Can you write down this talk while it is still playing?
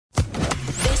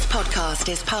podcast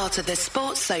is part of the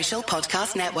Sports Social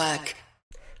Podcast Network.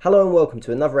 Hello and welcome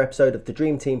to another episode of the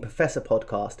Dream Team Professor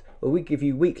podcast, where we give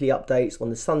you weekly updates on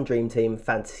the Sun Dream Team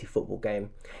fantasy football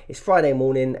game. It's Friday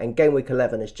morning and game week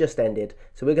 11 has just ended,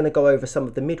 so we're going to go over some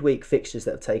of the midweek fixtures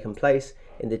that have taken place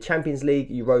in the Champions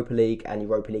League, Europa League and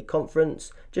Europa League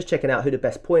Conference, just checking out who the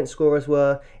best point scorers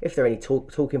were, if there are any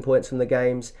talking points from the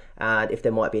games, and if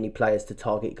there might be any players to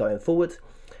target going forward.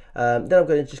 Then I'm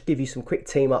going to just give you some quick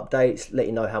team updates, let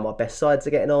you know how my best sides are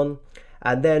getting on.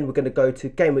 And then we're going to go to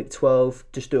Game Week 12,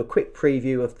 just do a quick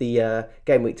preview of the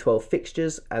Game Week 12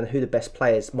 fixtures and who the best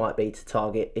players might be to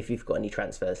target if you've got any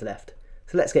transfers left.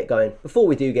 So let's get going. Before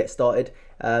we do get started,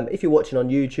 if you're watching on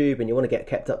YouTube and you want to get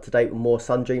kept up to date with more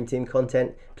Sun Dream Team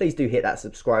content, please do hit that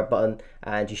subscribe button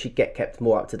and you should get kept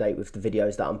more up to date with the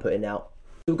videos that I'm putting out.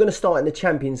 So we're going to start in the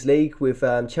Champions League with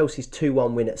Chelsea's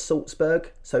 2-1 win at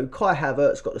Salzburg. So Kai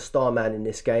Havertz got the star man in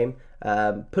this game.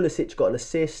 Pulisic got an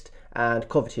assist and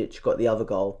Kovacic got the other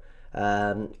goal.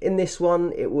 In this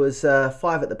one, it was 5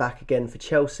 at the back again for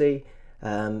Chelsea.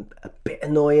 A bit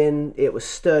annoying. It was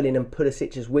Sterling and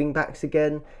Pulisic as wing backs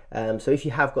again. So if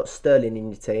you have got Sterling in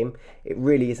your team, it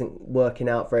really isn't working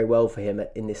out very well for him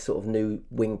in this sort of new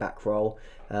wing back role.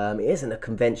 It isn't a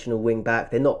conventional wing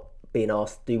back. They're not being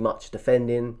asked to do much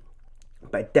defending,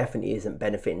 but it definitely isn't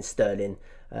benefiting Sterling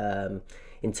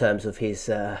in terms of his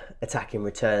attacking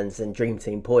returns and Dream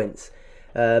Team points.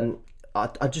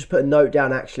 I just put a note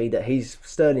down actually that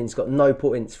Sterling's got no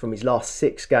points from his last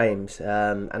 6 games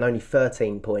and only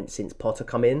 13 points since Potter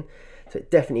come in. So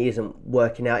it definitely isn't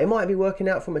working out. It might be working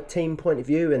out from a team point of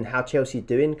view and how Chelsea are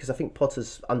doing, because I think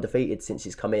Potter's undefeated since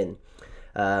he's come in.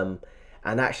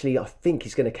 And actually I think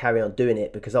he's going to carry on doing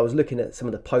it, because I was looking at some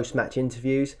of the post-match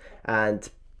interviews and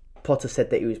Potter said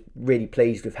that he was really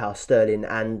pleased with how Sterling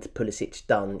and Pulisic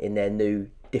done in their new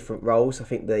different roles. I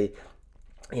think the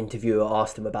interviewer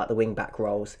asked him about the wing-back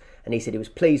roles and he said he was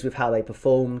pleased with how they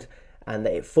performed and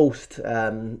that it forced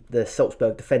the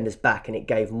Salzburg defenders back and it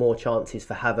gave more chances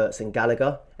for Havertz and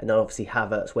Gallagher, and then obviously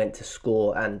Havertz went to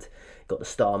score and got the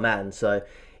star man. So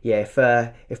yeah,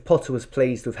 if Potter was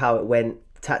pleased with how it went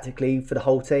tactically for the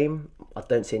whole team, I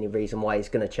don't see any reason why he's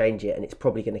going to change it, and it's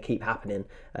probably going to keep happening.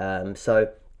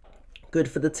 So good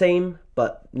for the team,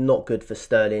 but not good for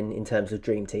Sterling in terms of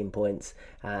Dream Team points.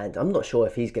 And I'm not sure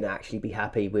if he's going to actually be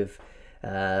happy with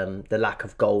the lack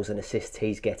of goals and assists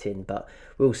he's getting, but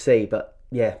we'll see. But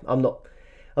yeah, I'm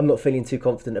not feeling too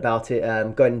confident about it.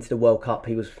 Going into the World Cup,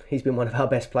 he's been one of our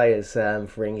best players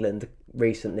for England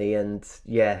recently, and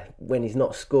yeah, when he's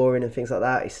not scoring and things like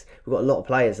that, we've got a lot of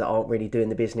players that aren't really doing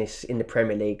the business in the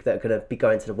Premier League that are going to be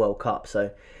going to the World Cup. So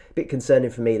a bit concerning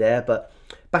for me there. But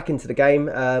back into the game.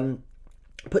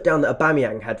 Put down that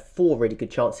Aubameyang had 4 really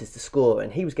good chances to score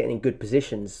and he was getting in good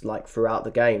positions like throughout the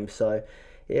game. So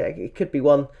yeah, it could be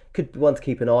one to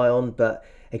keep an eye on. But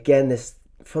again,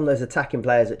 from those attacking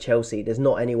players at Chelsea, there's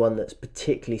not anyone that's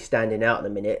particularly standing out at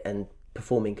the minute and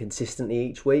performing consistently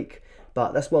each week.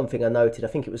 But that's one thing I noted. I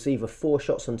think it was either 4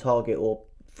 shots on target or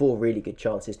 4 really good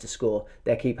chances to score.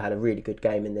 Their keeper had a really good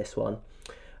game in this one.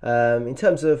 In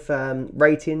terms of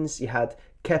ratings, you had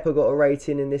Kepa got a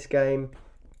rating in this game.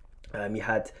 You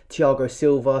had Thiago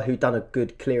Silva, who done a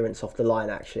good clearance off the line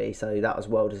actually, so that was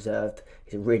well deserved.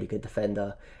 He's a really good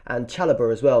defender. And Chalobah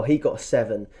as well, he got a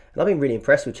 7. And I've been really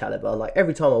impressed with Chalobah. Like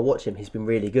every time I watch him, he's been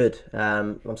really good.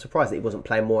 I'm surprised that he wasn't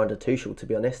playing more under Tuchel, to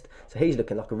be honest. So he's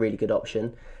looking like a really good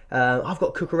option. I've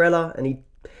got Cucurella, and he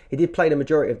did play the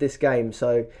majority of this game.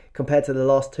 So compared to the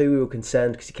last 2, we were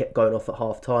concerned because he kept going off at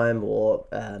half time, or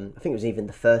I think it was even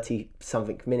the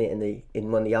 30-something minute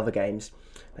in one of the other games.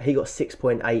 He got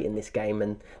 6.8 in this game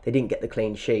and they didn't get the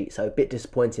clean sheet, so a bit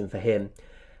disappointing for him.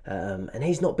 And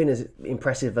he's not been as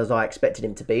impressive as I expected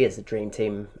him to be as a Dream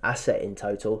Team asset in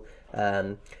total.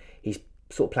 He's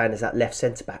sort of playing as that left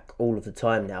centre-back all of the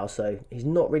time now, so he's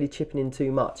not really chipping in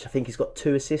too much. I think he's got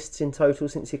 2 assists in total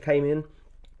since he came in.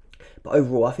 But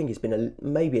overall, I think he's been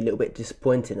maybe a little bit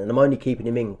disappointing, and I'm only keeping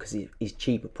him in because he's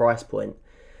cheap at price point.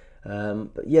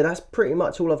 But yeah, that's pretty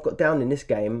much all I've got down in this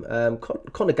game.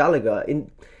 Conor Gallagher,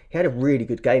 he had a really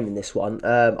good game in this one.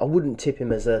 I wouldn't tip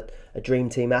him as a Dream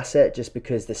Team asset just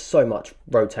because there's so much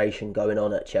rotation going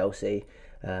on at Chelsea.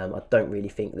 I don't really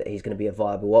think that he's going to be a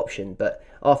viable option. But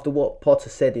after what Potter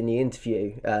said in the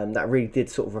interview, that really did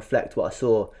sort of reflect what I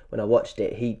saw when I watched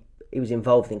it. He was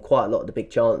involved in quite a lot of the big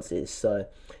chances. So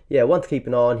yeah, one to keep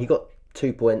an eye on. He got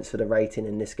 2 points for the rating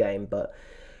in this game, but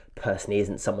personally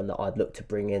isn't someone that I'd look to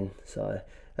bring in. So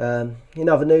in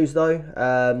other news though,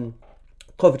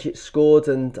 Kovacic scored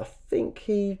and I think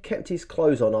he kept his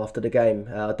clothes on after the game.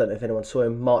 I don't know if anyone saw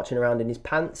him marching around in his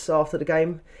pants after the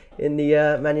game in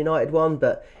the Man United one,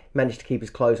 but managed to keep his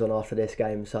clothes on after this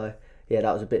game. So yeah,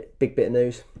 that was a big bit of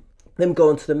news. Then go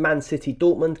on to the Man City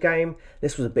Dortmund game.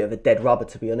 This was a bit of a dead rubber,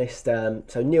 to be honest. So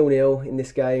 0-0 in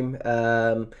this game.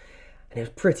 And it was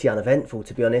pretty uneventful,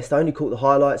 to be honest. I only caught the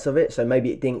highlights of it, so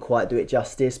maybe it didn't quite do it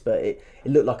justice, but it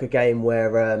looked like a game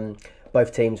where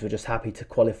both teams were just happy to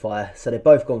qualify. So they've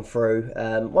both gone through.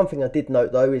 One thing I did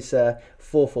note, though, is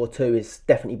 4-4-2 is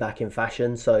definitely back in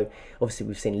fashion. So obviously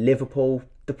we've seen Liverpool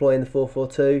deploying the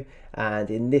 4-4-2. And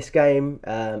in this game,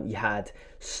 you had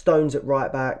Stones at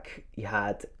right back, you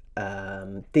had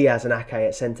Diaz and Ake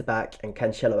at centre back, and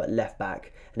Cancelo at left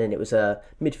back. And then it was a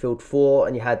midfield four,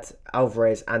 and you had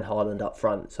Alvarez and Haaland up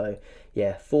front. So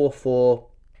yeah, 4-4-2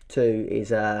 is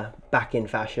back in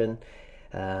fashion.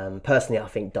 Personally, I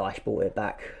think Dyche brought it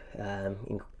back,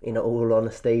 in all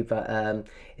honesty, but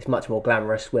it's much more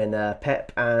glamorous when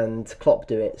Pep and Klopp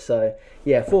do it. So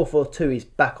yeah, 4-4-2 is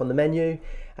back on the menu.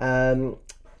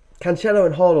 Cancelo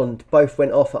and Haaland both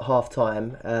went off at half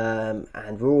time,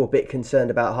 and we're all a bit concerned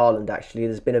about Haaland. Actually,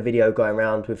 there's been a video going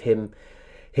around with him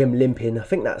limping. I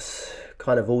think that's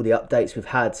kind of all the updates we've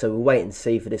had, so we'll wait and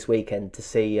see for this weekend to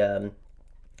see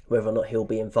whether or not he'll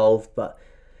be involved. But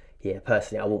yeah,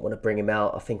 personally, I wouldn't want to bring him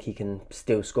out. I think he can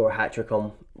still score a hat-trick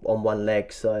on one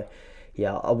leg, so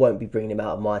yeah, I won't be bringing him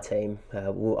out of my team.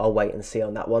 I'll wait and see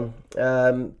on that one.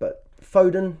 But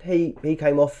Foden, he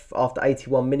came off after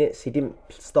 81 minutes. He didn't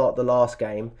start the last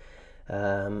game.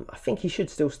 I think he should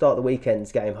still start the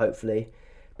weekend's game, hopefully.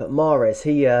 But Mahrez,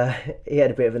 he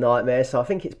had a bit of a nightmare, so I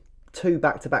think it's 2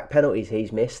 back-to-back penalties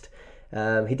he's missed.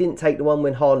 He didn't take the one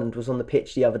when Haaland was on the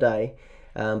pitch the other day,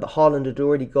 but Haaland had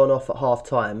already gone off at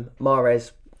half-time.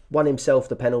 Mahrez won himself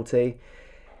the penalty,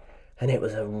 and it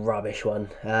was a rubbish one.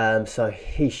 So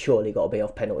he's surely got to be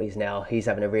off penalties now. He's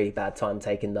having a really bad time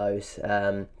taking those.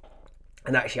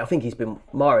 And actually, I think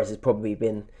Mahrez has probably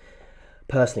been,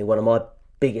 personally, one of my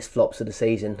biggest flops of the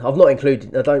season. I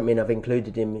don't mean I've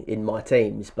included him in my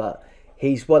teams, but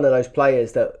he's one of those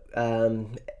players that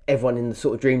everyone in the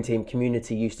sort of Dream Team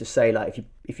community used to say, like,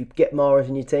 if you get Mahrez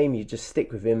in your team, you just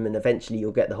stick with him and eventually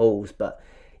you'll get the hauls. But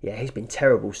yeah, he's been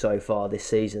terrible so far this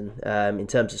season, in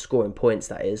terms of scoring points,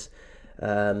 that is.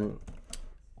 I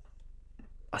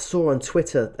saw on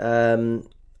Twitter, and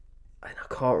I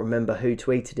can't remember who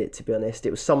tweeted it, to be honest.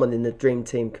 It was someone in the Dream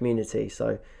Team community,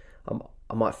 so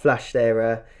I might flash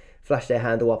their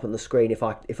handle up on the screen if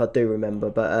I do remember.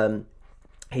 But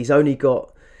he's only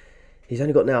got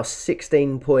now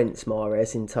 16 points,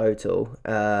 Mahrez, in total,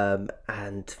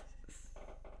 and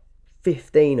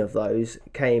 15 of those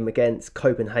came against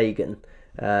Copenhagen.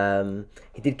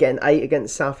 He did get an 8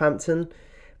 against Southampton,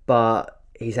 but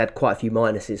he's had quite a few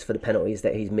minuses for the penalties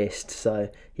that he's missed. So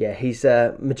yeah, his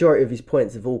majority of his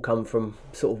points have all come from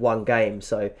sort of one game.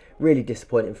 So really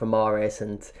disappointing for Mahrez,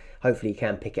 and hopefully he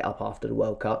can pick it up after the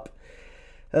World Cup.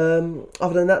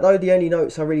 Other than that, though, the only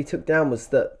notes I really took down was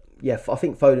that, yeah, I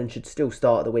think Foden should still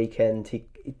start at the weekend. He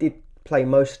did play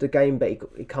most of the game, but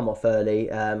he come off early.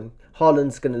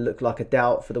 Haaland's going to look like a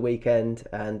doubt for the weekend,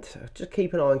 and just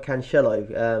keep an eye on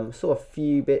Cancelo. Saw a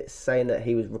few bits saying that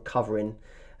he was recovering,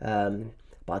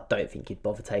 but I don't think you'd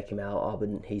bother taking him out. I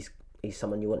wouldn't. He's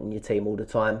someone you want in your team all the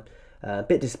time. A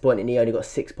bit disappointing, he only got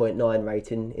a 6.9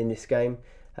 rating in this game.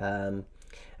 And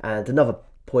another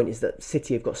point is that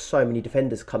City have got so many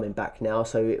defenders coming back now.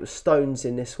 So it was Stones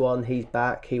in this one. He's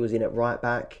back. He was in at right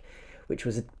back, which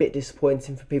was a bit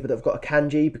disappointing for people that have got a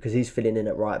Akanji, because he's filling in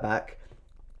at right back.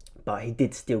 But he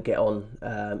did still get on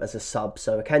as a sub.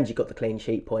 So Akanji got the clean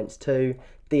sheet points too.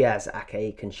 Diaz,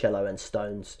 Ake, Cancelo and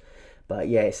Stones. But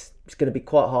yeah, it's going to be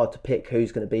quite hard to pick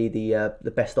who's going to be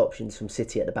the best options from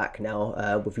City at the back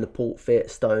now, with Laporte fit,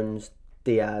 Stones,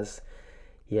 Diaz.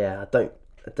 Yeah, I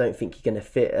don't think you're going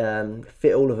to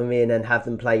fit all of them in and have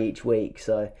them play each week.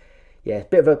 So yeah,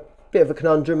 bit of a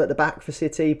conundrum at the back for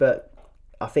City, but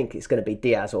I think it's going to be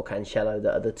Diaz or Cancelo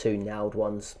that are the two nailed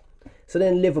ones. So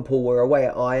then Liverpool were away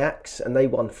at Ajax and they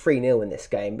won 3-0 in this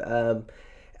game.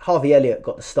 Harvey Elliott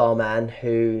got the star man,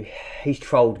 who he's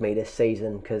trolled me this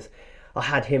season because I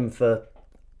had him for,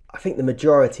 I think, the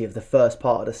majority of the first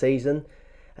part of the season,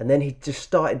 and then he just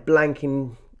started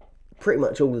blanking pretty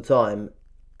much all the time.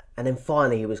 And then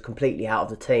finally he was completely out of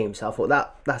the team. So I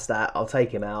thought, that's that, I'll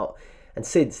take him out. And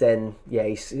since then, yeah,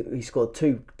 he scored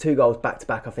two goals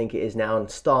back-to-back, I think it is now, and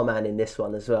star man in this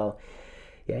one as well.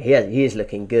 Yeah, he is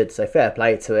looking good, so fair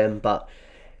play to him. But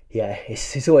yeah,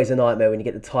 it's always a nightmare when you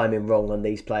get the timing wrong on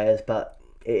these players. But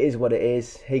it is what it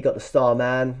is. He got the star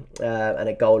man and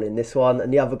a goal in this one.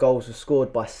 And the other goals were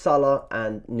scored by Salah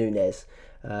and Nunez.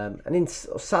 And in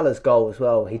Salah's goal as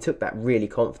well, he took that really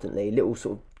confidently. Little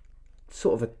sort of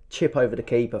sort of a chip over the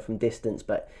keeper from distance,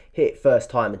 but hit it first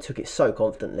time and took it so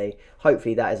confidently.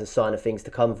 Hopefully that is a sign of things to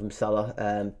come from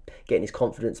Salah, getting his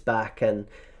confidence back and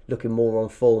looking more on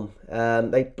form.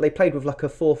 They played with like a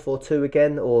 4-4-2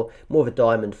 again, or more of a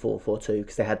diamond 4-4-2,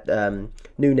 because they had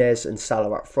Núñez and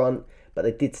Salah up front, but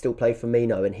they did still play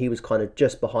Firmino, and he was kind of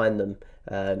just behind them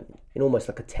in almost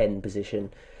like a 10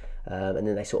 position, and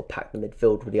then they sort of packed the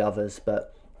midfield with the others.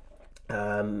 But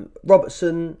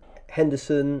Robertson,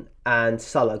 Henderson and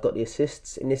Salah got the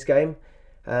assists in this game,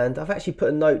 and I've actually put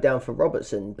a note down for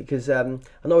Robertson, because I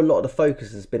know a lot of the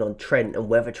focus has been on Trent and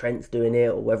whether Trent's doing it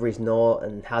or whether he's not,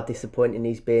 and how disappointing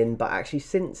he's been. But actually,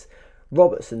 since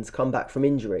Robertson's come back from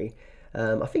injury,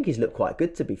 I think he's looked quite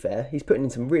good, to be fair. He's putting in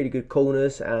some really good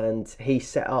corners, and he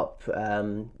set up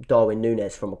Darwin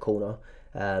Núñez from a corner,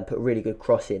 put a really good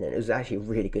cross in, and it was actually a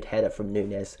really good header from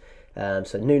Núñez.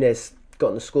 So Núñez got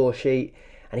on the score sheet,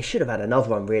 and he should have had another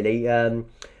one, really.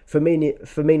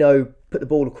 Firmino put the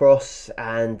ball across,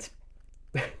 and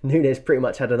Núñez pretty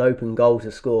much had an open goal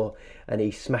to score, and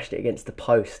he smashed it against the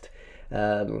post.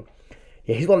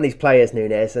 He's one of these players,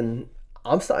 Núñez, and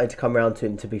I'm starting to come around to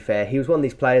him, to be fair. He was one of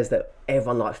these players that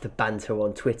everyone likes to banter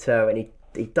on Twitter, and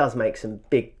he does make some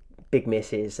big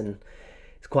misses, and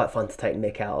it's quite fun to take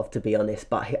Mick out of, to be honest.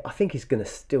 But I think he's going to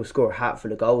still score a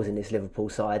hatful of goals in this Liverpool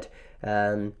side.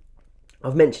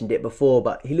 I've mentioned it before,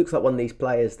 but he looks like one of these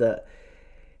players that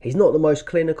he's not the most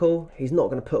clinical. He's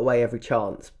not going to put away every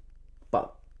chance,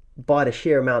 but by the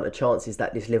sheer amount of chances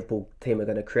that this Liverpool team are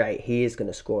going to create, he is going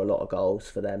to score a lot of goals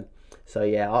for them. So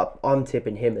yeah, I'm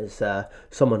tipping him as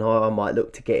someone I might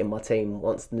look to get in my team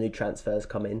once the new transfers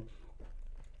come in.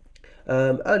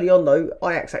 Early on though,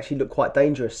 Ajax actually looked quite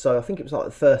dangerous. So I think it was like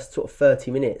the first sort of 30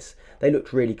 minutes, they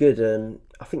looked really good, and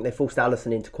I think they forced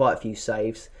Alisson into quite a few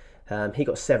saves. He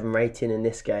got 7 rating in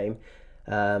this game,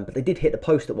 but they did hit the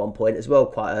post at one point as well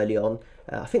quite early on.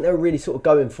 I think they were really sort of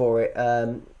going for it,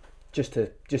 just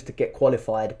to get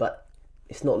qualified, but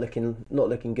it's not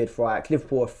looking good for Ajax.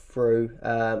 Liverpool are through.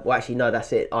 Well, actually, no,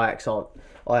 that's it. Ajax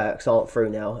aren't through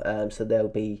now, so they'll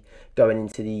be going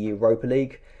into the Europa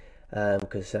League,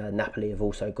 because Napoli have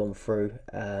also gone through.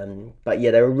 But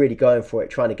yeah, they were really going for it,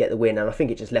 trying to get the win, and I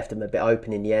think it just left them a bit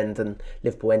open in the end, and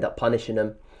Liverpool end up punishing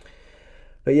them.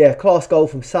 But yeah, class goal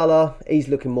from Salah. He's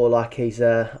looking more like his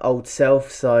old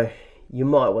self, so you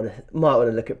might want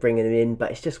to look at bringing him in. But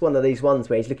it's just one of these ones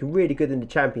where he's looking really good in the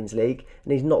Champions League,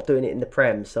 and he's not doing it in the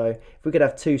Prem. So if we could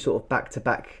have 2 sort of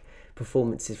back-to-back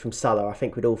performances from Salah, I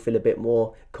think we'd all feel a bit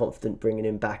more confident bringing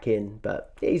him back in.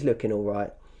 But he's looking all right.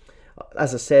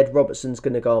 As I said, Robertson's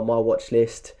going to go on my watch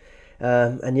list.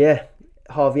 And yeah,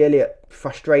 Harvey Elliott,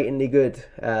 frustratingly good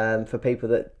for people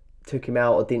that took him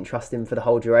out or didn't trust him for the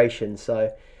whole duration.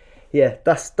 So yeah,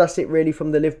 that's it really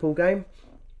from the Liverpool game.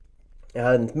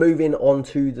 And moving on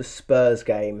to the Spurs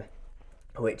game,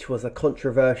 which was a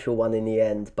controversial one in the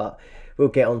end, but we'll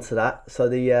get onto that. So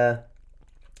the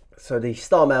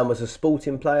star man was a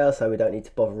Sporting player, so we don't need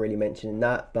to bother really mentioning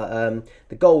that. But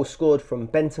the goal was scored from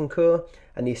Bentancur,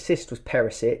 and the assist was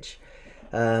Perisic.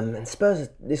 And Spurs,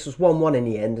 this was 1-1 in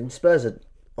the end, and Spurs are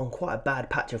on quite a bad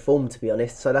patch of form, to be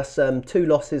honest. So that's 2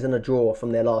 losses and a draw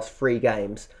from their last 3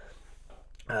 games.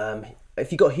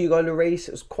 If you got Hugo Lloris,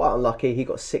 it was quite unlucky. He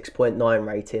got 6.9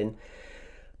 rating.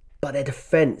 But their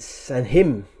defence and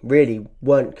him really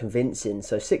weren't convincing.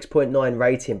 So 6.9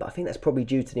 rating, but I think that's probably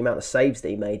due to the amount of saves that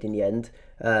he made in the end.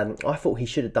 I thought he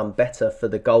should have done better for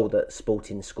the goal that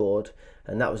Sporting scored.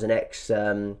 And that was an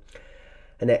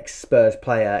ex-Spurs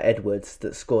player, Edwards,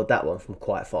 that scored that one from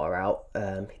quite far out.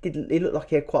 He looked like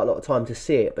he had quite a lot of time to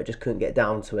see it, but just couldn't get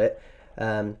down to it.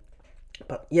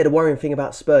 But yeah, the worrying thing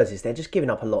about Spurs is they're just giving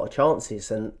up a lot of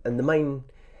chances, and the main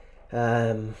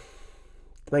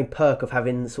perk of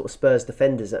having sort of Spurs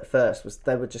defenders at first was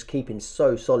they were just keeping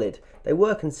so solid. They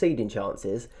were conceding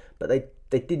chances, but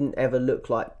they didn't ever look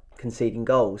like conceding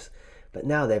goals. But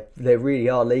now they really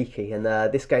are leaky, and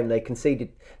this game they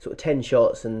conceded sort of 10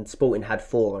 shots and Sporting had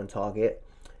 4 on target.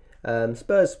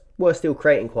 Spurs were still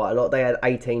creating quite a lot. They had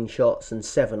 18 shots and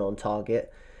 7 on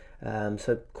target.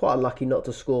 So quite unlucky not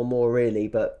to score more really,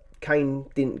 but Kane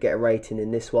didn't get a rating in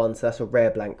this one, so that's a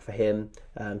rare blank for him.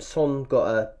 Son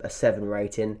got a 7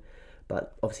 rating,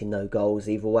 but obviously no goals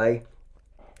either way.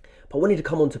 But I wanted to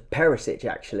come on to Perisic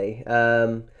actually.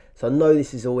 So I know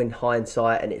this is all in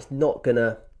hindsight and it's not going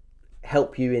to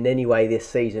help you in any way this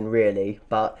season really,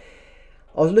 but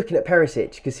I was looking at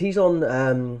Perisic because he's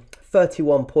on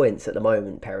 31 points at the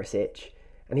moment, Perisic,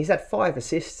 and he's had 5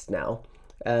 assists now.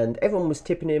 And everyone was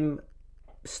tipping him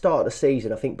start of the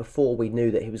season, I think before we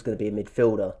knew that he was going to be a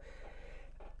midfielder.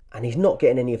 And he's not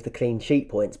getting any of the clean sheet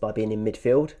points by being in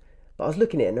midfield. But I was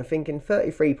looking at it and I'm thinking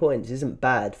 33 points isn't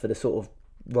bad for the sort of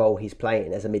role he's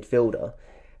playing as a midfielder.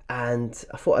 And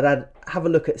I thought I'd have a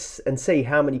look at and see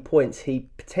how many points he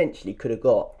potentially could have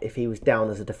got if he was down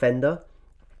as a defender.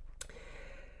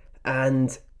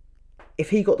 And if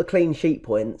he got the clean sheet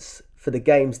points for the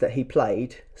games that he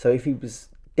played, so if he was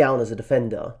down as a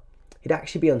defender, he'd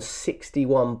actually be on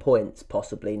 61 points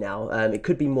possibly now. It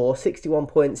could be more, 61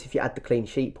 points if you add the clean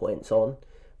sheet points on.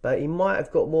 But he might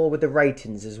have got more with the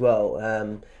ratings as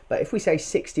well. But if we say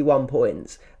 61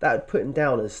 points, that would put him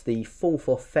down as the fourth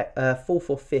or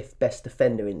fifth best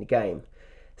defender in the game.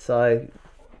 So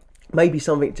maybe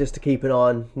something just to keep an eye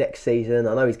on next season.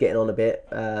 I know he's getting on a bit.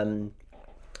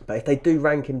 But if they do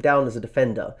rank him down as a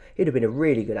defender, he'd have been a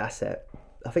really good asset.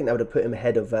 I think that would have put him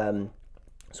ahead of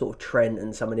sort of Trent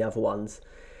and some of the other ones.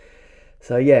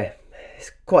 So yeah,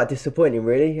 it's quite disappointing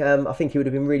really. I think he would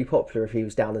have been really popular if he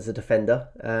was down as a defender.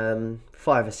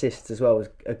 5 assists as well was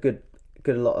a good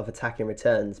lot of attacking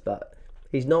returns, but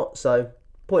he's not, so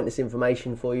pointless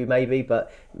information for you maybe,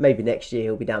 but maybe next year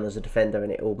he'll be down as a defender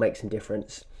and it will make some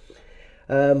difference.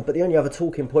 But the only other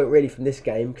talking point really from this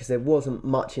game, because there wasn't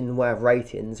much in the way of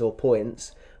ratings or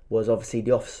points, was obviously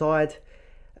the offside.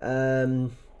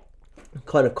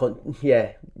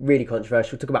 Really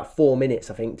controversial. It took about 4 minutes,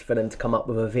 I think, for them to come up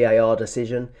with a VAR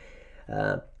decision.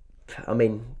 I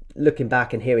mean, looking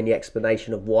back and hearing the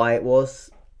explanation of why it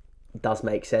does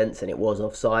make sense, and it was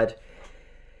offside.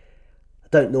 I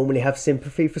don't normally have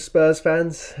sympathy for Spurs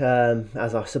fans,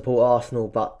 as I support Arsenal,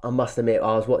 but I must admit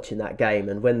I was watching that game,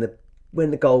 and when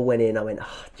the goal went in, I went,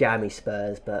 jammy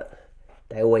Spurs, but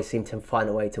they always seem to find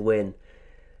a way to win.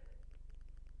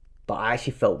 But I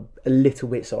actually felt a little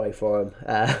bit sorry for him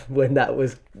when that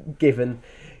was given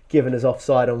as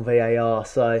offside on VAR.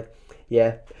 So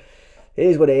yeah, it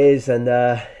is what it is, and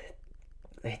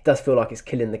it does feel like it's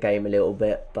killing the game a little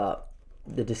bit. But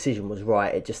the decision was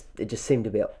right. It just seemed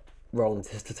a bit wrong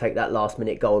just to take that last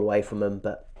minute goal away from them.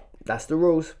 But that's the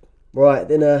rules. Right,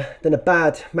 then a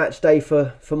bad match day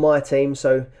for my team.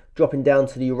 So dropping down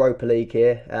to the Europa League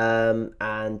here,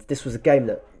 and this was a game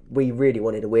that we really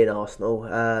wanted to win, Arsenal.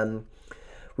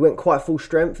 We went quite full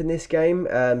strength in this game.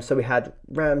 So we had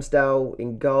Ramsdale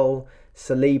in goal,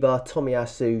 Saliba,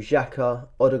 Tomiyasu, Xhaka,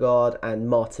 Odegaard and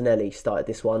Martinelli started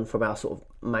this one from our sort of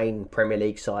main Premier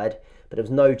League side. But there was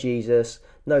no Jesus,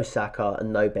 no Saka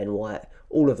and no Ben White.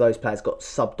 All of those players got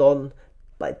subbed on,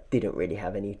 but it didn't really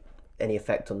have any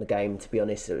effect on the game, to be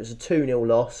honest. It was a 2-0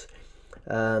 loss.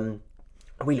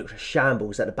 We looked a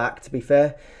shambles at the back, to be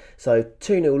fair. So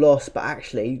 2-0 loss, but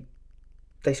actually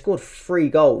they scored 3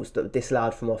 goals that were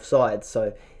disallowed from offside.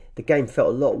 So the game felt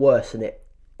a lot worse than it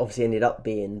obviously ended up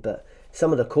being. But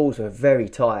some of the calls were very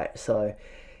tight. So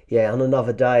yeah, on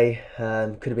another day,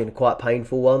 could have been a quite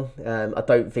painful one. I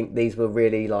don't think these were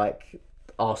really like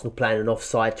Arsenal playing an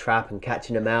offside trap and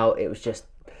catching them out. It was just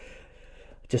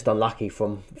unlucky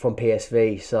from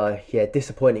PSV. So yeah,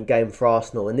 disappointing game for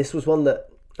Arsenal. And this was one that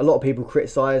a lot of people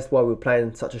criticised why we were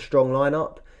playing such a strong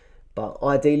lineup. But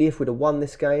ideally, if we'd have won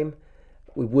this game,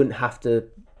 we wouldn't have to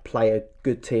play a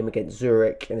good team against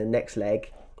Zurich in the next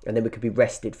leg, and then we could be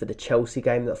rested for the Chelsea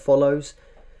game that follows.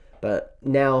 But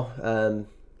now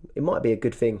it might be a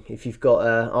good thing if you've got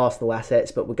Arsenal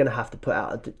assets, but we're going to have to put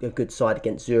out a good side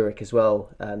against Zurich as well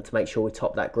to make sure we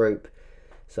top that group.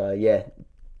 So yeah,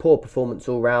 poor performance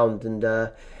all round, and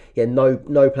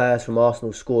no players from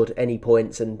Arsenal scored any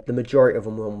points, and the majority of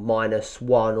them were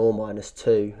 -1 or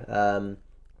 -2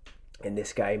 in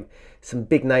this game. Some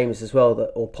big names as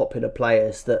well, or popular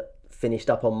players that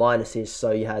finished up on minuses. So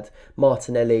you had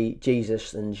Martinelli,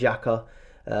 Jesus and Xhaka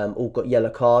all got yellow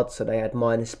cards, so they had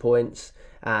minus points,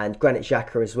 and Granit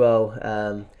Xhaka as well.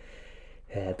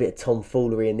 A bit of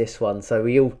tomfoolery in this one. So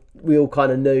we all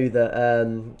kind of knew that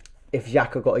if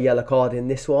Xhaka got a yellow card in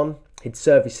this one, he'd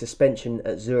serve his suspension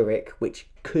at Zurich, which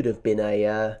could have been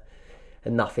a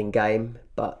nothing game,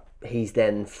 but he's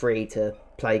then free to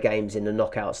play games in the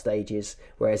knockout stages.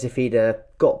 Whereas if he'd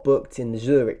got booked in the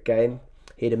Zurich game,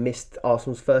 he'd have missed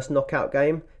Arsenal's first knockout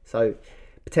game. So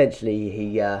potentially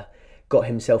he got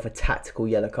himself a tactical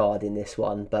yellow card in this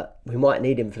one, but we might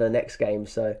need him for the next game,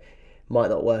 so might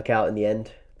not work out in the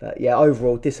end. But yeah,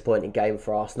 overall disappointing game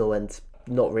for Arsenal, and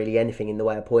not really anything in the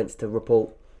way of points to report.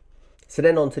 So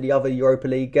then on to the other Europa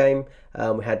League game.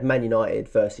 We had Man United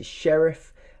versus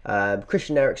Sheriff.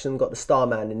 Christian Eriksen got the star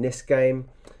man in this game.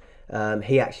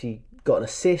 He actually got an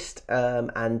assist,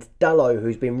 and Dalot,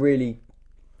 who's been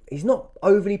he's not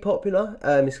overly popular.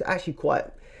 It's actually quite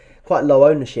low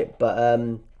ownership, but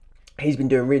he's been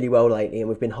doing really well lately, and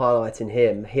we've been highlighting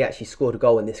him. He actually scored a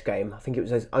goal in this game. I think it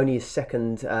was only his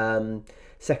second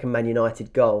second Man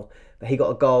United goal. But he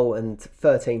got a goal and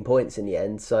 13 points in the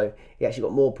end, so he actually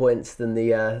got more points than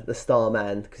the star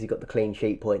man because he got the clean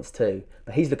sheet points too.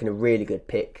 But he's looking a really good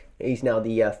pick. He's now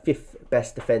the 5th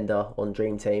best defender on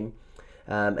Dream Team.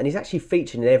 And he's actually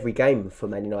featured in every game for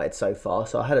Man United so far.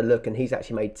 So I had a look and he's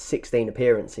actually made 16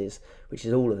 appearances, which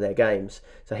is all of their games.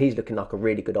 So he's looking like a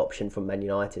really good option from Man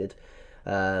United.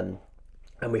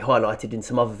 And we highlighted in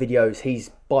some other videos,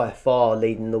 he's by far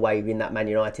leading the way in that Man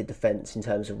United defence in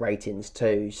terms of ratings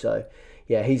too. So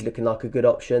yeah, he's looking like a good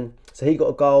option. So he got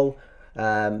a goal.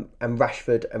 And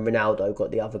Rashford and Ronaldo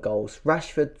got the other goals.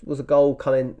 Rashford was a goal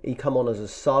he come on as a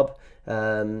sub,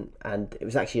 and it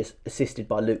was actually assisted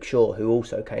by Luke Shaw, who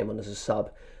also came on as a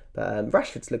sub. But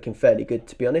Rashford's looking fairly good,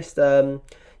 to be honest. Yeah,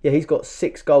 he's got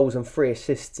 6 goals and 3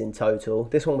 assists in total.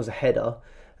 This one was a header,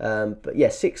 but yeah,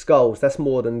 6 goals. That's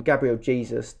more than Gabriel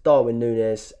Jesus, Darwin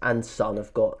Núñez, and Son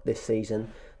have got this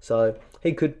season. So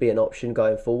he could be an option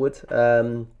going forward.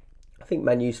 I think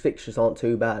Man U's fixtures aren't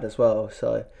too bad as well.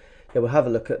 So yeah, we'll have a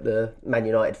look at the Man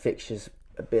United fixtures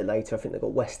a bit later. I think they've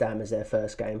got West Ham as their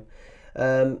first game.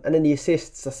 And then the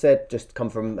assists, I said, just come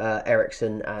from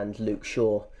Eriksen and Luke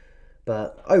Shaw.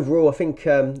 But overall, I think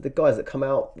the guys that come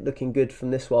out looking good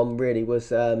from this one really was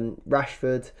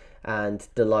Rashford and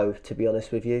Dalot, to be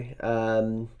honest with you.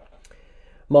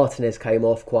 Martinez came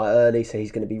off quite early, so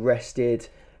he's going to be rested.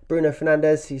 Bruno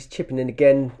Fernandes, he's chipping in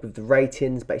again with the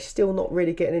ratings, but he's still not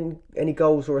really getting any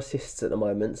goals or assists at the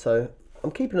moment. So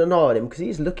I'm keeping an eye on him because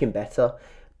he's looking better,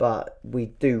 but we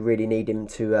do really need him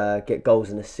to get goals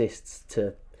and assists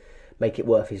to make it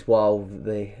worth his while,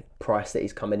 the price that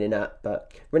he's coming in at.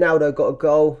 But Ronaldo got a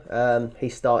goal. He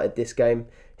started this game.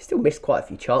 He still missed quite a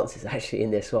few chances actually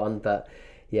in this one, but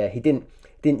yeah, he didn't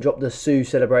drop the Sue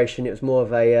celebration. It was more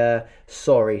of a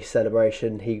sorry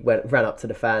celebration. He ran up to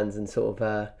the fans and sort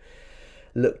of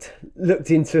looked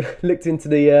into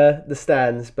the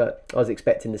stands, but I was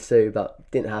expecting the Sue,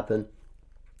 but didn't happen.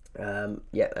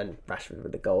 Yeah, and Rashford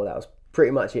with the goal. That was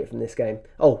pretty much it from this game.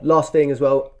 Oh, last thing as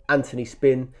well, Anthony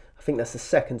Spin. I think that's the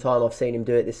second time I've seen him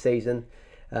do it this season.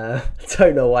 I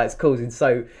don't know why it's causing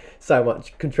so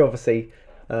much controversy.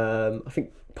 I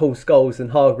think Paul Scholes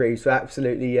and Hargreaves were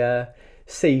absolutely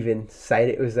seething, saying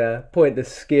it was a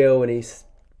pointless skill and he's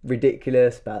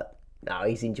ridiculous, but no,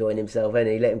 he's enjoying himself and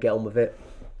he let him get on with it.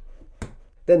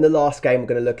 Then the last game we're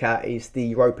going to look at is the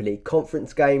Europa League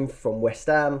conference game from West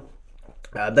Ham.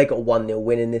 They got a 1-0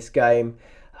 win in this game.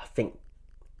 I think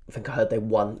I heard they've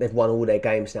won all their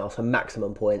games now, so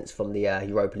maximum points from the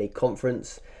Europa League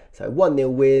conference. So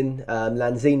 1-0 win.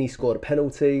 Lanzini scored a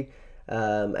penalty,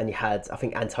 and I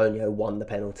think Antonio won the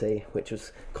penalty, which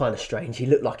was kind of strange. He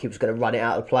looked like he was going to run it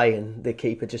out of play, and the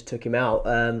keeper just took him out.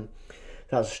 That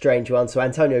was a strange one. So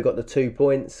Antonio got the 2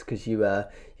 points because you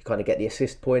kind of get the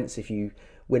assist points if you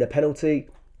win a penalty.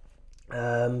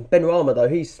 Benrahma though,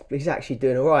 he's actually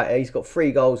doing all right. He's got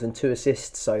 3 goals and 2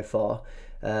 assists so far.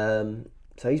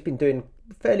 So he's been doing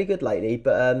fairly good lately.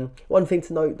 But one thing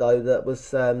to note though, that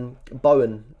was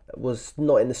Bowen was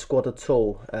not in the squad at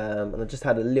all. And I just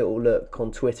had a little look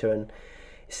on Twitter and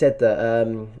it said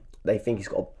that they think he's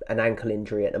got an ankle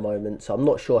injury at the moment. So I'm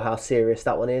not sure how serious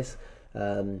that one is.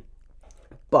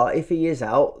 But if he is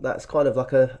out, that's kind of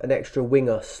like an extra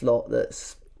winger slot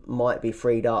that's might be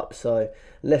freed up. So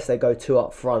unless they go 2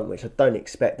 up front, which I don't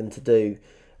expect them to do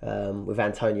with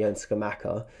Antonio and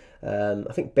Scamacca,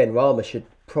 I think Benrahma should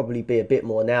probably be a bit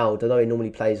more nailed. I know he normally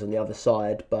plays on the other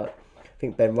side, but I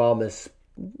think Benrahma's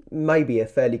maybe a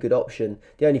fairly good option.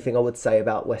 The only thing I would say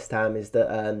about West Ham is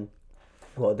that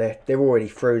they're already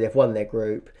through. They've won their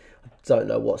group. I don't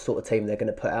know what sort of team they're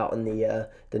going to put out in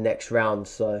the next round.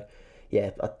 So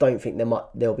yeah, I don't think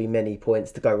there'll be many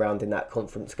points to go around in that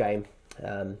conference game.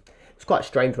 It's quite a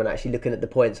strange one actually looking at the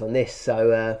points on this.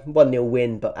 So 1-0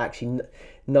 win, but actually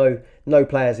no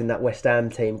players in that West Ham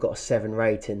team got a 7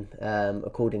 rating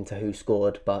according to who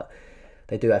scored, but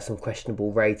they do have some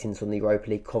questionable ratings on the Europa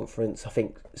League conference. I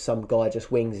think some guy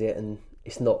just wings it and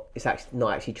it's actually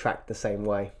not tracked the same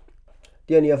way.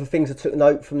 The only other things I took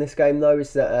note from this game though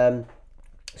is that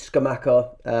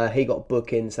Scamacca, he got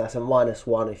bookings, so that's a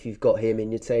 -1 if you've got him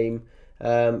in your team.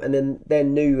 And then their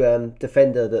new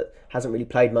defender that hasn't really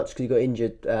played much because he got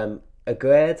injured,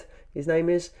 Aguerd, his name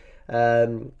is.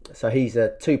 So he's a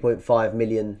 2.5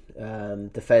 million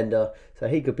defender. So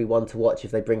he could be one to watch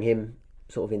if they bring him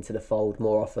sort of into the fold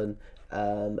more often.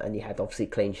 And you had obviously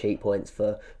clean sheet points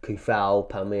for Kufal,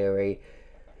 Palmieri.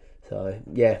 So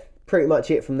yeah, pretty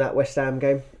much it from that West Ham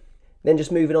game. Then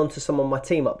just moving on to some of my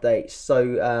team updates.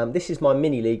 So this is my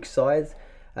mini league side.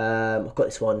 I've got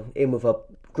this one in with a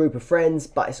group of friends,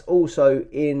 but it's also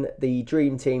in the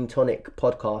Dream Team Tonic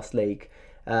podcast league.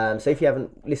 So if you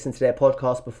haven't listened to their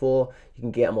podcast before, you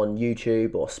can get them on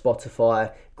YouTube or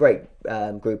Spotify. Great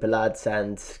group of lads,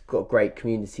 and got a great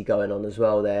community going on as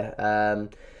well there.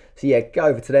 So yeah, go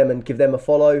over to them and give them a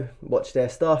follow, watch their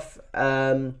stuff.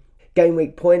 Game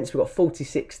week points, we've got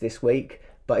 46 this week,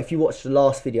 but if you watched the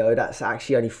last video, that's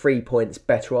actually only 3 points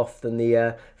better off than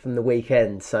the from the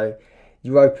weekend. So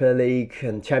Europa League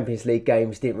and Champions League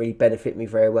games didn't really benefit me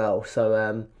very well.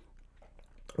 So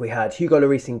we had Hugo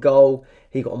Lloris in goal,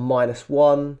 he got a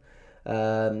 -1.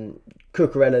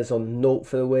 Cucurella's on 0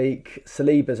 for the week.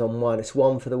 Saliba's on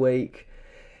 -1 for the week.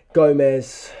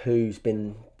 Gomez, who's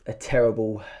been a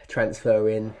terrible transfer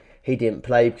in, he didn't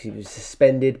play because he was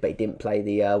suspended, but he didn't play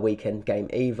the weekend game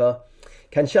either.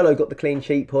 Cancelo got the clean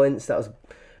sheet points. That was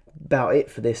about it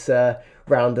for this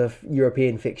round of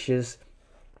European fixtures.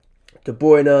 De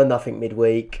Bruyne, nothing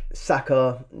midweek.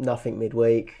 Saka, nothing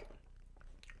midweek.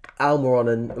 Almiron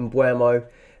and Buemo,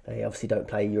 they obviously don't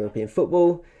play European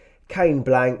football. Kane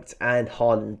blanked and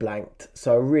Haaland blanked.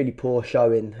 So a really poor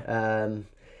showing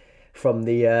from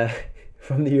the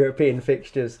European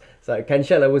fixtures. So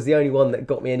Cancelo was the only one that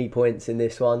got me any points in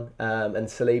this one, and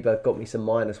Saliba got me some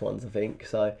 -1s, I think.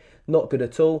 So not good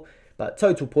at all. But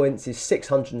total points is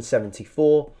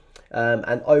 674,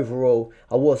 and overall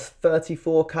I was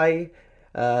 34k,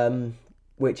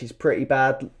 which is pretty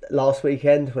bad last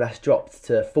weekend. Well, that's dropped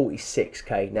to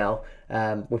 46k now,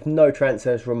 with no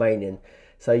transfers remaining.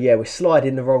 So yeah, we're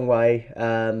sliding the wrong way.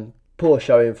 Poor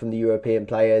showing from the European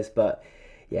players, but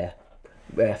yeah,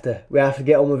 we have to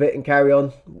get on with it and carry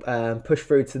on, push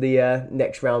through to the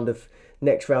next round of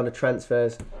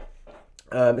transfers.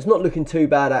 It's not looking too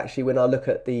bad actually when I look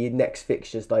at the next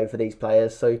fixtures though for these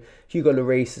players. So Hugo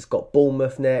Lloris has got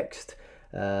Bournemouth next.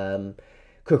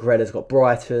 Cucurella's got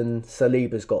Brighton.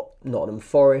 Saliba's got Nottingham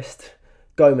Forest.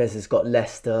 Gomez has got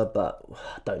Leicester, but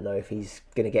I don't know if he's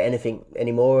going to get anything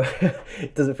anymore.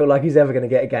 It doesn't feel like he's ever going to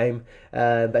get a game.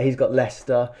 But he's got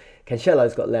Leicester.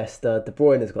 Cancelo's got Leicester. De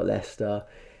Bruyne's got Leicester.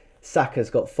 Saka's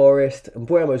got Forest. And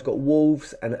Buemo's got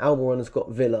Wolves. And Almiron's got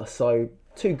Villa. So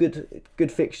two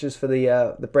good fixtures for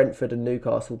the Brentford and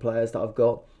Newcastle players that I've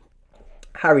got.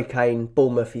 Harry Kane,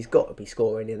 Bournemouth, he's got to be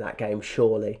scoring in that game,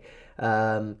 surely.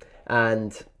 And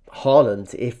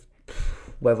Haaland,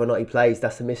 whether or not he plays,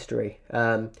 that's a mystery.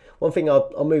 One thing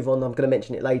I'll move on, I'm going to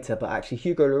mention it later, but actually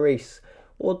Hugo Lloris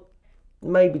or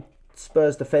maybe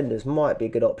Spurs defenders might be a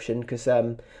good option, because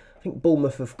I think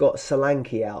Bournemouth have got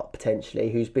Solanke out potentially,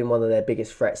 who's been one of their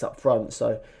biggest threats up front.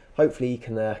 So hopefully he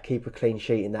can keep a clean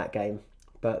sheet in that game.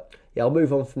 But yeah, I'll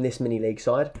move on from this mini league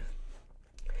side.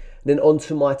 Then on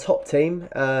to my top team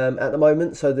at the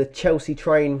moment. So the Chelsea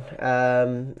train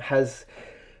has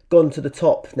gone to the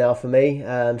top now for me.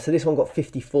 So this one got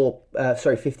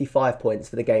 55 points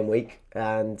for the game week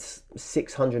and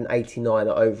 689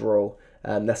 overall.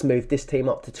 That's moved this team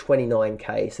up to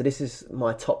 29k. So this is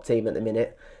my top team at the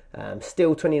minute.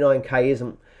 Still 29k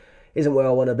isn't where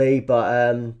I want to be, but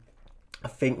I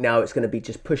think now it's going to be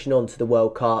just pushing on to the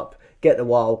World Cup, get the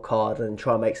wild card and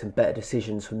try and make some better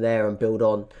decisions from there and build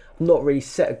on. I've not really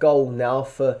set a goal now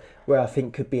for where I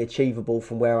think could be achievable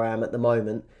from where I am at the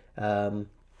moment.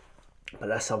 But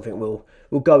that's something we'll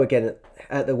go again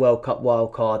at the World Cup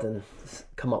wild card and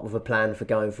come up with a plan for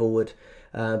going forward.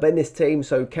 But in this team,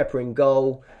 so Kepa in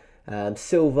goal,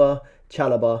 Silva,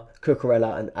 Chalobah,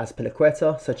 Cucurella and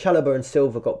Azpilicueta. So Chalobah and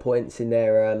Silva got points in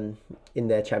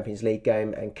their Champions League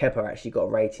game, and Kepa actually got a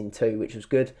rating too, which was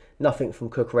good. Nothing from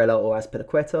Cucurella or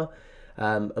Azpilicueta.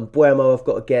 And Buemo have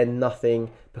got again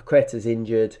nothing. Paqueta's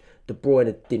injured. De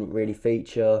Bruyne didn't really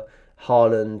feature.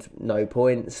 Haaland, no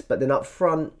points. But then up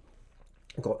front,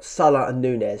 I've got Salah and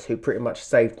Nunez, who pretty much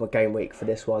saved my game week for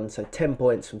this one. So 10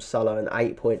 points from Salah and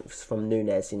 8 points from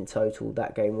Nunez in total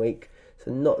that game week.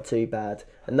 So not too bad.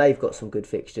 And they've got some good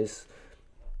fixtures.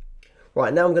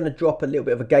 Right, now I'm going to drop a little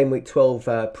bit of a Game Week 12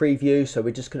 preview. So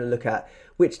we're just going to look at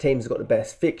which teams have got the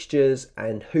best fixtures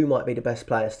and who might be the best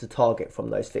players to target from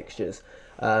those fixtures.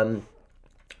 So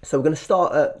we're going to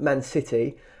start at Man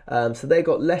City. So they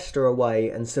got Leicester away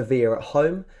and Sevilla at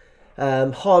home.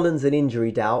 Haaland's an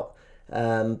injury doubt.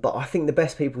 But I think the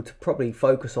best people to probably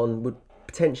focus on would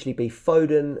potentially be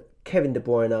Foden, Kevin De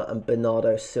Bruyne and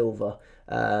Bernardo Silva.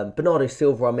 Bernardo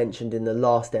Silva I mentioned in the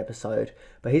last episode,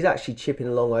 but he's actually chipping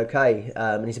along okay,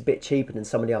 and he's a bit cheaper than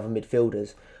some of the other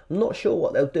midfielders. I'm not sure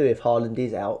what they'll do if Haaland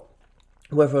is out,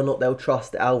 whether or not they'll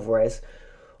trust Alvarez,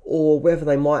 or whether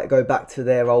they might go back to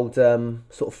their old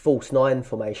sort of false nine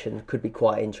formation. Could be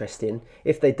quite interesting.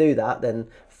 If they do that, then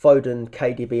Foden,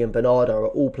 KDB and Bernardo are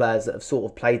all players that have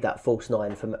sort of played that false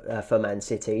nine for Man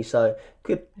City, so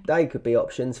they could be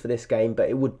options for this game, but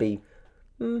it would be...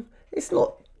 it's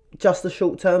not just the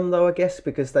short term though, I guess,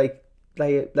 because they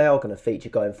are going to feature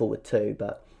going forward too.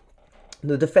 But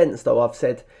the defence, though, I've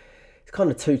said it's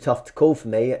kind of too tough to call for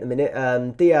me at the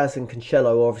minute. Diaz and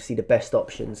Cancelo are obviously the best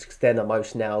options because they're the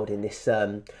most nailed in this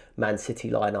Man City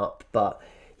lineup. But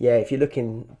yeah, if you're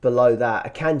looking below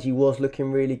that, Akanji was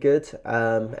looking really good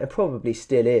and probably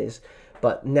still is.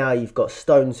 But now you've got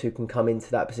Stones who can come into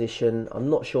that position. I'm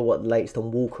not sure what the latest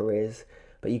on Walker is,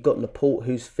 but you've got Laporte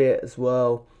who's fit as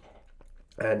well,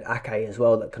 and Ake as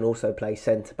well that can also play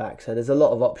centre back. So there's a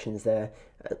lot of options there.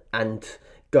 And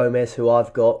Gomez, who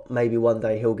I've got, maybe one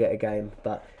day he'll get a game.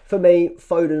 But for me,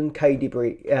 Foden,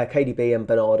 KDB and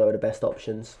Bernardo are the best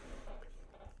options.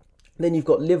 Then you've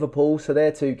got Liverpool, so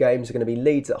their two games are going to be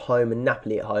Leeds at home and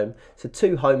Napoli at home. So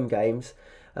 2 home games.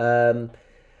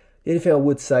 The only thing I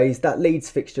would say is that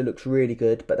Leeds fixture looks really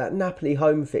good, but that Napoli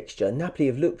home fixture, Napoli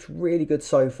have looked really good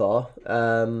so far,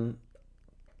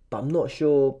 but I'm not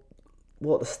sure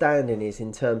what the standing is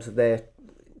in terms of their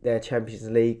Champions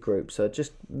League group, so I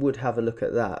just would have a look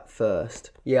at that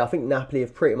first. Yeah, I think Napoli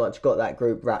have pretty much got that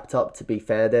group wrapped up, to be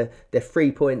fair. They're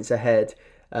 3 points ahead,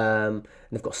 and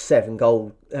they've got 7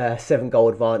 goal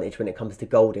advantage when it comes to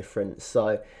goal difference.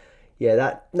 So yeah,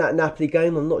 that Napoli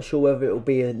game, I'm not sure whether it will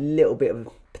be a little bit of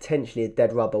potentially a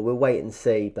dead rubber. We'll wait and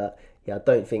see, but yeah, I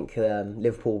don't think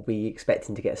Liverpool will be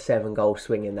expecting to get a 7-goal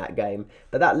swing in that game.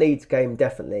 But that Leeds game,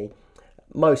 definitely.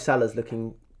 Mo Salah's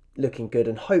looking good,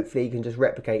 and hopefully he can just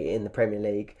replicate it in the Premier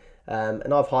League.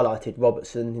 And I've highlighted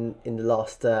Robertson in the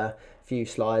last few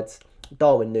slides,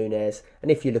 Darwin Núñez,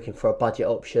 and if you're looking for a budget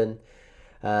option,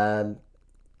 don't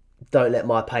let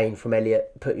my pain from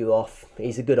Elliott put you off.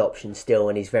 He's a good option still,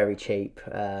 and he's very cheap.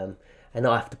 And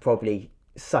I have to probably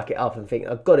suck it up and think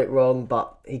I've got it wrong,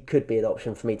 but he could be an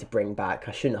option for me to bring back.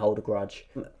 I shouldn't hold a grudge.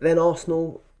 Then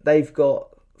Arsenal, they've got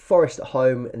Forest at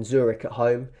home and Zurich at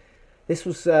home. This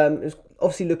was it was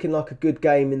obviously looking like a good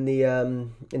game in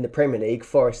the Premier League.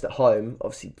 Forest at home.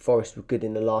 Obviously, Forest were good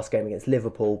in the last game against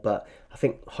Liverpool, but I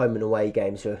think home and away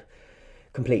games are a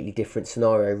completely different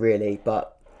scenario, really.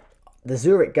 But the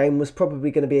Zurich game was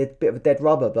probably going to be a bit of a dead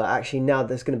rubber, but actually now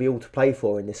there's going to be all to play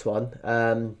for in this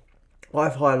one.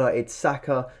 I've highlighted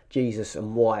Saka, Jesus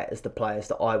and White as the players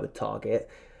that I would target.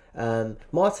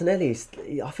 Martinelli,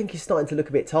 I think he's starting to look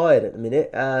a bit tired at the minute.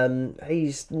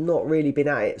 He's not really been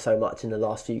at it so much in the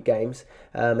last few games,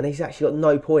 and he's actually got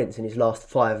no points in his last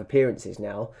 5 appearances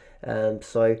now.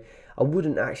 So I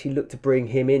wouldn't actually look to bring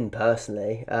him in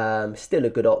personally. Still a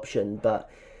good option, but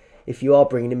if you are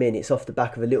bringing him in, it's off the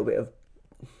back of a little bit of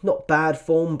not bad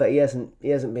form, but he hasn't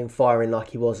been firing like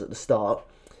he was at the start.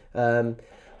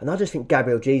 And I just think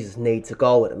Gabriel Jesus needs a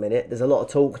goal at the minute. There's a lot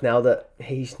of talk now that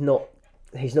he's not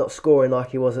scoring like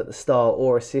he was at the start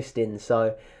or assisting.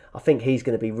 So I think he's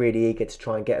going to be really eager to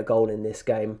try and get a goal in this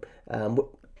game. And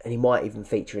he might even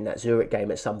feature in that Zurich game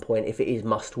at some point if it is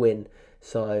must win.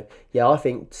 So yeah, I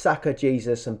think Saka,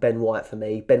 Jesus and Ben White for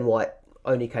me. Ben White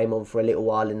only came on for a little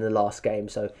while in the last game,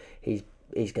 so he's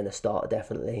going to start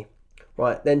definitely.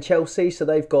 Right, then Chelsea.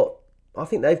 So I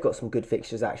think they've got some good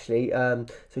fixtures actually.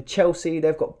 So Chelsea,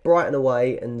 they've got Brighton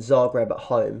away and Zagreb at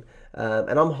home.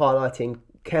 And I'm highlighting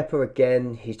Kepa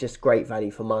again. He's just great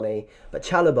value for money. But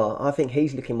Chalobah, I think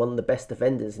he's looking one of the best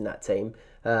defenders in that team.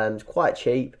 He's quite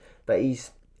cheap, but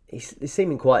he's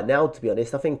seeming quite nailed, to be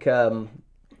honest. I think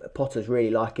Potter's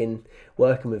really liking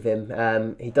working with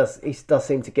him. He does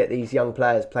seem to get these young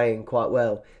players playing quite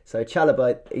well. So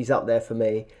Chalobah, he's up there for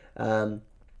me.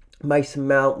 Mason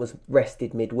Mount was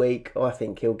rested midweek. I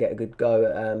think he'll get a good go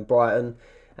at Brighton,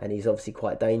 and he's obviously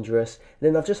quite dangerous. And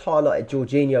then I've just highlighted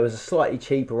Jorginho as a slightly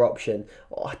cheaper option.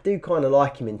 I do kind of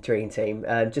like him in Dream Team,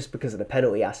 just because of the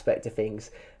penalty aspect of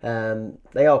things.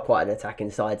 They are quite an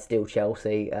attacking side still,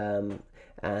 Chelsea.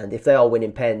 And if they are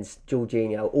winning pens,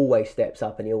 Jorginho always steps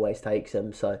up and he always takes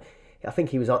them. So I think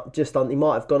he was he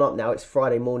might have gone up now. It's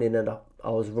Friday morning and I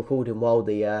was recording while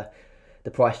the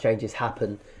price changes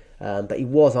happen. But he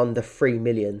was under 3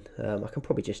 million. I can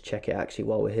probably just check it actually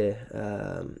while we're here.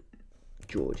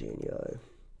 Jorginho.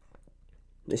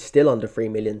 It's still under 3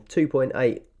 million.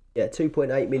 2.8. Yeah,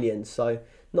 2.8 million. So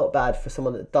not bad for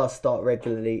someone that does start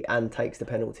regularly and takes the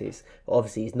penalties.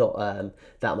 Obviously, he's not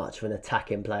that much of an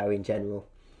attacking player in general.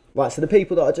 Right, so the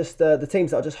people that the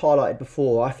teams that I just highlighted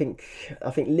before, I think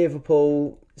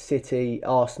Liverpool, City,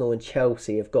 Arsenal, and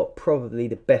Chelsea have got probably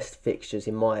the best fixtures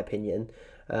in my opinion.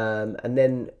 And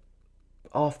then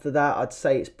after that, I'd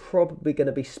say it's probably going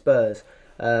to be Spurs.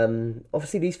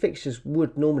 Obviously, these fixtures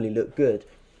would normally look good,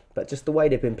 but just the way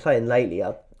they've been playing lately,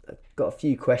 I've got a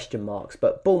few question marks.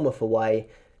 But Bournemouth away,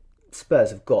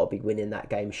 Spurs have got to be winning that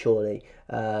game, surely.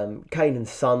 Kane and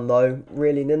Son, though,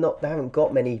 really, they haven't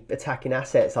got many attacking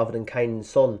assets other than Kane and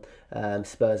Son,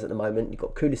 Spurs at the moment. You've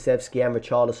got Kulusevski and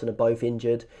Richarlison are both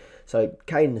injured. So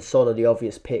Kane and Son are the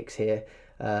obvious picks here.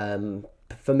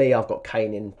 For me, I've got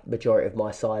Kane in majority of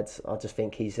my sides. I just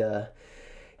think he's,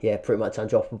 pretty much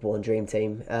undroppable on Dream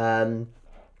Team.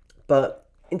 But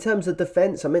in terms of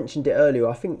defence, I mentioned it earlier,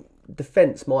 I think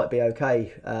defence might be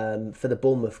okay for the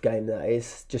Bournemouth game, that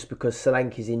is, just because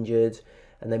Solanke's injured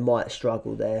and they might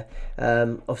struggle there.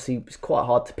 Obviously, it's quite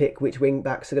hard to pick which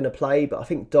wing-backs are going to play, but I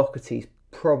think Doherty's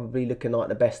probably looking like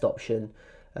the best option.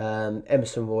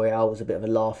 Emerson Royale was a bit of a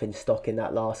laughing stock in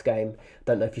that last game.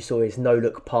 Don't know if you saw his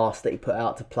no-look pass that he put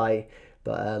out to play,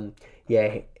 but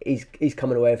he's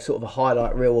coming away with sort of a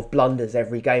highlight reel of blunders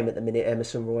every game at the minute,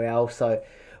 Emerson Royale, so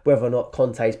whether or not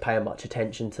Conte's paying much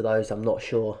attention to those, I'm not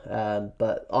sure.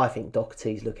 But I think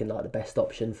Doherty's looking like the best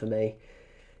option for me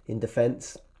in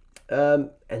defence.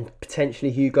 And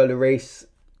potentially Hugo Lloris,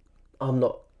 I'm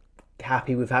not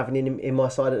happy with having him in my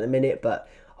side at the minute, but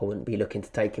I wouldn't be looking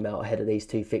to take him out ahead of these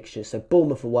two fixtures. So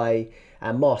Bournemouth away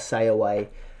and Marseille away.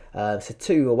 So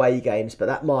 2 away games, but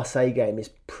that Marseille game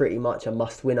is pretty much a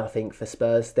must-win, I think, for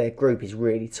Spurs. Their group is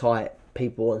really tight.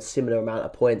 People on similar amount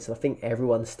of points, and I think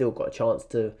everyone's still got a chance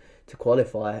to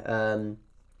qualify.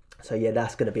 That's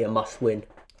going to be a must-win.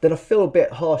 Then I feel a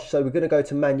bit harsh, so we're going to go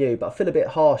to Man U, but I feel a bit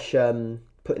harsh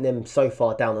putting them so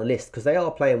far down the list because they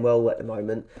are playing well at the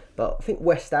moment. But I think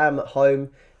West Ham at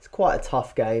home, it's quite a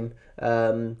tough game.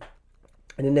 And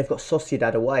then they've got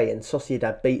Sociedad away, and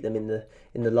Sociedad beat them in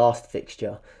the last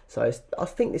fixture. So I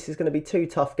think this is going to be 2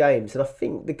 tough games, and I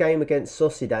think the game against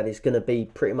Sociedad is going to be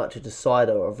pretty much a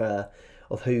decider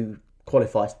of who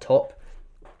qualifies top.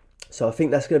 So I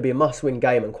think that's going to be a must-win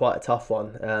game and quite a tough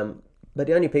one. But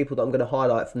the only people that I'm going to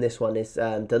highlight from this one is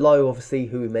Delo, obviously,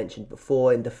 who we mentioned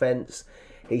before in defence.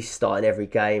 He's starting every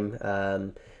game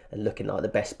and looking like the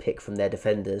best pick from their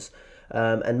defenders.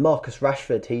 And Marcus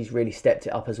Rashford, he's really stepped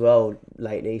it up as well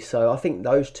lately. So I think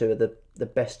those two are the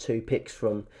best 2 picks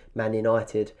from Man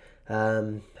United.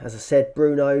 As I said,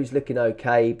 Bruno's looking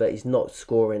okay, but he's not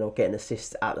scoring or getting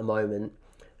assists at the moment.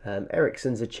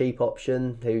 Eriksen's a cheap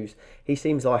option. He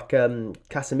seems like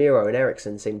Casemiro and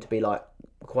Eriksen seem to be like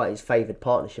quite his favoured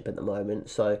partnership at the moment.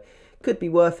 So could be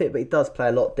worth it, but he does play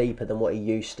a lot deeper than what he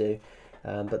used to.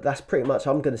 But that's pretty much,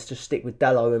 I'm going to just stick with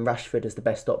Dalot and Rashford as the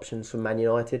best options from Man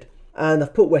United. And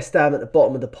I've put West Ham at the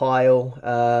bottom of the pile.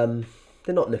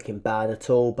 They're not looking bad at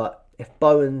all, but if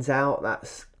Bowen's out,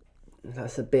 that's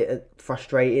a bit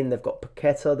frustrating. They've got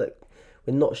Paqueta that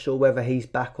we're not sure whether he's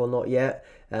back or not yet.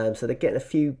 So they're getting a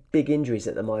few big injuries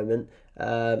at the moment.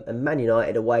 And Man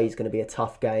United away is going to be a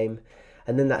tough game.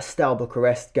 And then that Steaua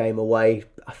Bucharest game away,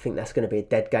 I think that's going to be a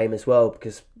dead game as well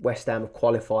because West Ham have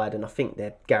qualified and I think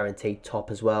they're guaranteed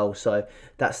top as well. So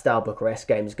that Steaua Bucharest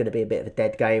game is going to be a bit of a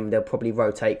dead game. They'll probably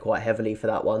rotate quite heavily for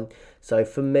that one. So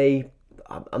for me,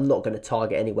 I'm not going to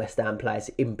target any West Ham players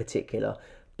in particular.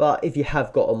 But if you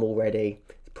have got them already,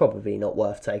 it's probably not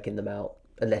worth taking them out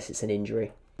unless it's an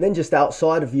injury. Then just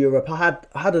outside of Europe, I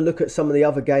had a look at some of the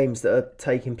other games that are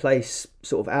taking place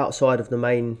sort of outside of the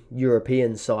main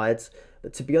European sides.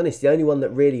 But to be honest, the only one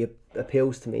that really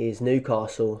appeals to me is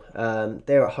Newcastle.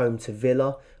 They're at home to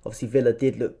Villa. Obviously, Villa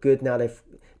did look good. Now they've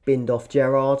binned off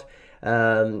Gerrard.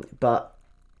 But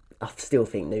I still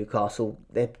think Newcastle,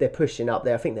 they're pushing up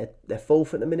there. I think they're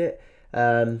 4th at the minute.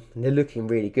 They're looking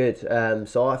really good.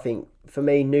 So I think, for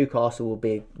me, Newcastle will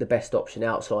be the best option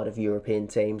outside of European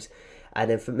teams. And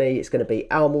then for me, it's going to be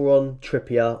Almiron,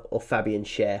 Trippier or Fabian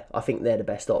Schär. I think they're the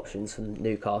best options from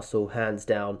Newcastle, hands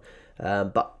down.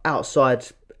 But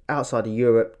outside of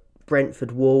Europe,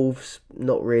 Brentford, Wolves,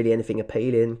 not really anything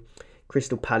appealing.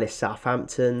 Crystal Palace,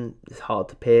 Southampton, it's hard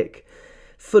to pick.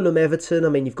 Fulham, Everton, I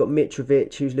mean, you've got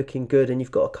Mitrovic, who's looking good, and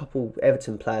you've got a couple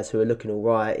Everton players who are looking all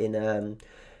right in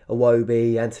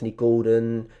Iwobi, Anthony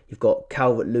Gordon. You've got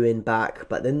Calvert-Lewin back,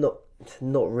 but they're not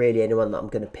really anyone that I'm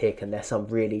going to pick unless I'm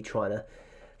really trying to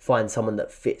find someone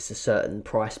that fits a certain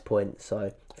price point.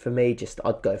 So for me,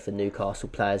 I'd go for Newcastle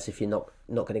players if you're not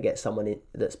going to get someone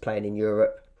that's playing in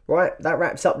Europe. Right, that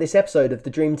wraps up this episode of the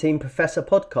Dream Team Professor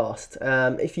podcast.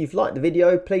 If you've liked the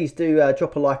video, please do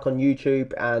drop a like on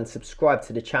YouTube and subscribe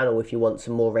to the channel if you want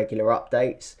some more regular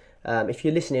updates. If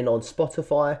you're listening on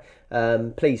Spotify,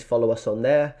 please follow us on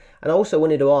there. And I also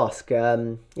wanted to ask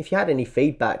if you had any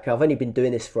feedback. I've only been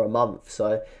doing this for a month,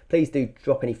 so please do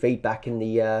drop any feedback in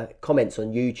the comments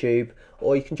on YouTube,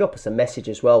 or you can drop us a message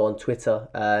as well on Twitter.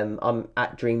 I'm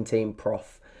at Dream Team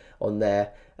Prof on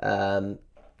there.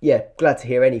 yeah, glad to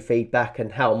hear any feedback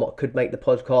and how I could make the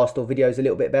podcast or videos a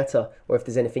little bit better, or if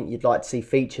there's anything you'd like to see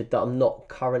featured that I'm not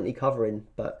currently covering.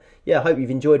 But yeah, I hope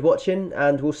you've enjoyed watching,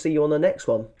 and we'll see you on the next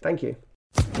one. Thank you.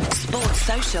 Sports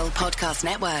Social Podcast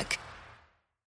Network.